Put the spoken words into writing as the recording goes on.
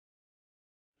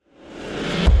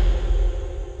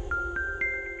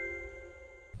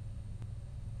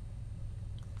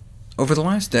Over the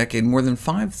last decade, more than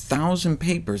 5,000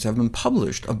 papers have been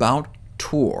published about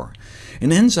TOR,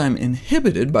 an enzyme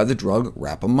inhibited by the drug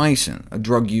rapamycin, a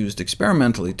drug used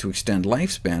experimentally to extend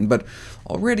lifespan, but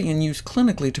already in use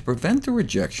clinically to prevent the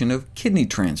rejection of kidney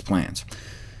transplants.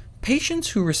 Patients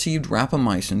who received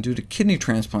rapamycin due to kidney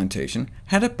transplantation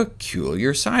had a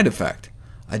peculiar side effect: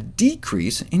 a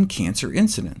decrease in cancer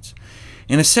incidence.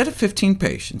 In a set of 15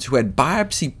 patients who had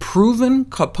biopsy-proven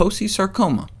Kaposi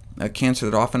sarcoma, a cancer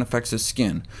that often affects the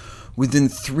skin, within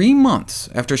 3 months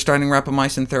after starting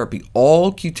rapamycin therapy,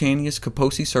 all cutaneous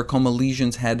Kaposi sarcoma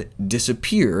lesions had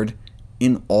disappeared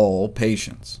in all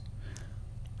patients.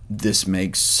 This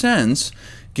makes sense,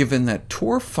 given that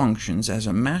TOR functions as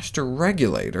a master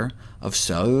regulator of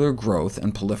cellular growth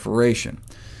and proliferation.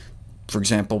 For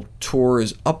example, TOR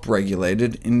is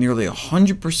upregulated in nearly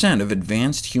 100% of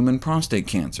advanced human prostate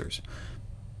cancers.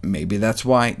 Maybe that's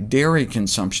why dairy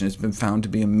consumption has been found to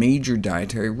be a major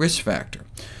dietary risk factor.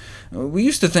 We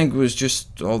used to think it was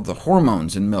just all the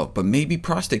hormones in milk, but maybe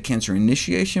prostate cancer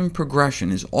initiation and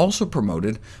progression is also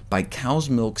promoted by cow's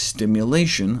milk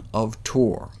stimulation of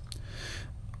TOR.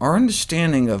 Our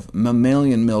understanding of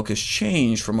mammalian milk has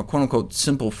changed from a quote-unquote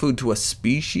simple food to a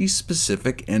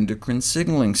species-specific endocrine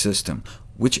signaling system,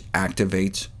 which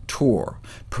activates TOR,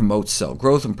 promotes cell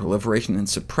growth and proliferation, and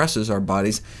suppresses our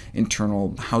body's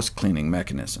internal house-cleaning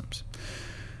mechanisms.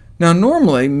 Now,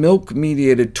 normally,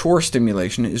 milk-mediated TOR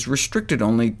stimulation is restricted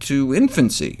only to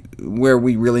infancy, where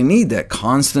we really need that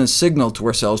constant signal to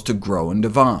our cells to grow and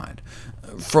divide.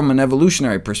 From an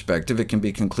evolutionary perspective, it can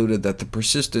be concluded that the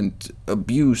persistent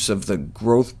abuse of the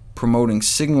growth-promoting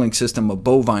signaling system of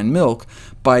bovine milk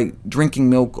by drinking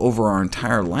milk over our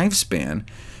entire lifespan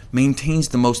maintains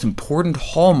the most important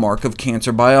hallmark of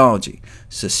cancer biology: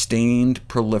 sustained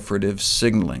proliferative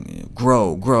signaling.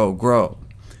 Grow, grow, grow.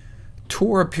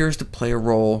 TOR appears to play a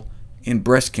role in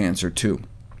breast cancer, too.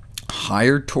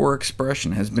 Higher TOR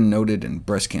expression has been noted in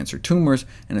breast cancer tumors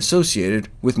and associated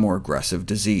with more aggressive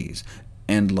disease,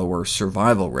 and lower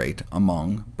survival rate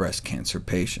among breast cancer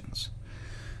patients.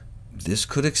 This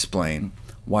could explain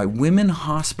why women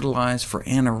hospitalized for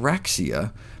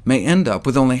anorexia may end up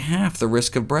with only half the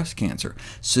risk of breast cancer.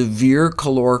 Severe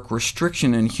caloric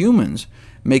restriction in humans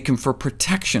may confer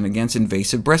protection against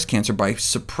invasive breast cancer by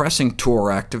suppressing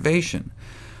TOR activation.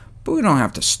 But we don't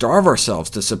have to starve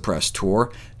ourselves to suppress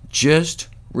TOR. Just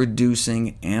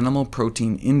reducing animal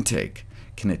protein intake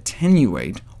can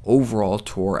attenuate overall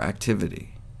TOR activity.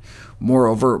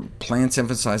 Moreover, plants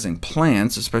emphasizing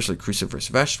plants, especially cruciferous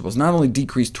vegetables, not only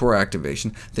decrease TOR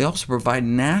activation, they also provide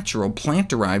natural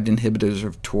plant-derived inhibitors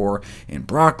of TOR in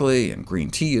broccoli, and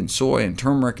green tea, and soy, and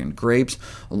turmeric, and grapes,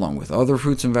 along with other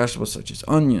fruits and vegetables such as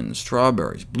onions,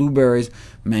 strawberries, blueberries,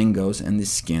 mangoes, and the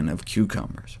skin of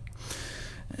cucumbers.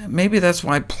 Maybe that's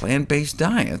why plant-based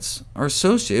diets are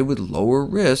associated with lower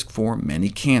risk for many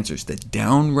cancers, the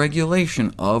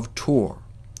downregulation of TOR.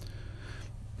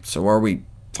 So are we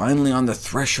finally on the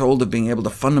threshold of being able to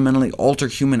fundamentally alter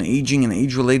human aging and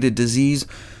age-related disease?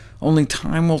 Only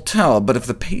time will tell, but if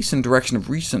the pace and direction of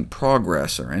recent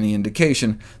progress are any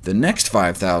indication, the next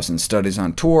 5,000 studies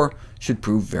on TOR should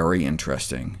prove very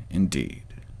interesting indeed.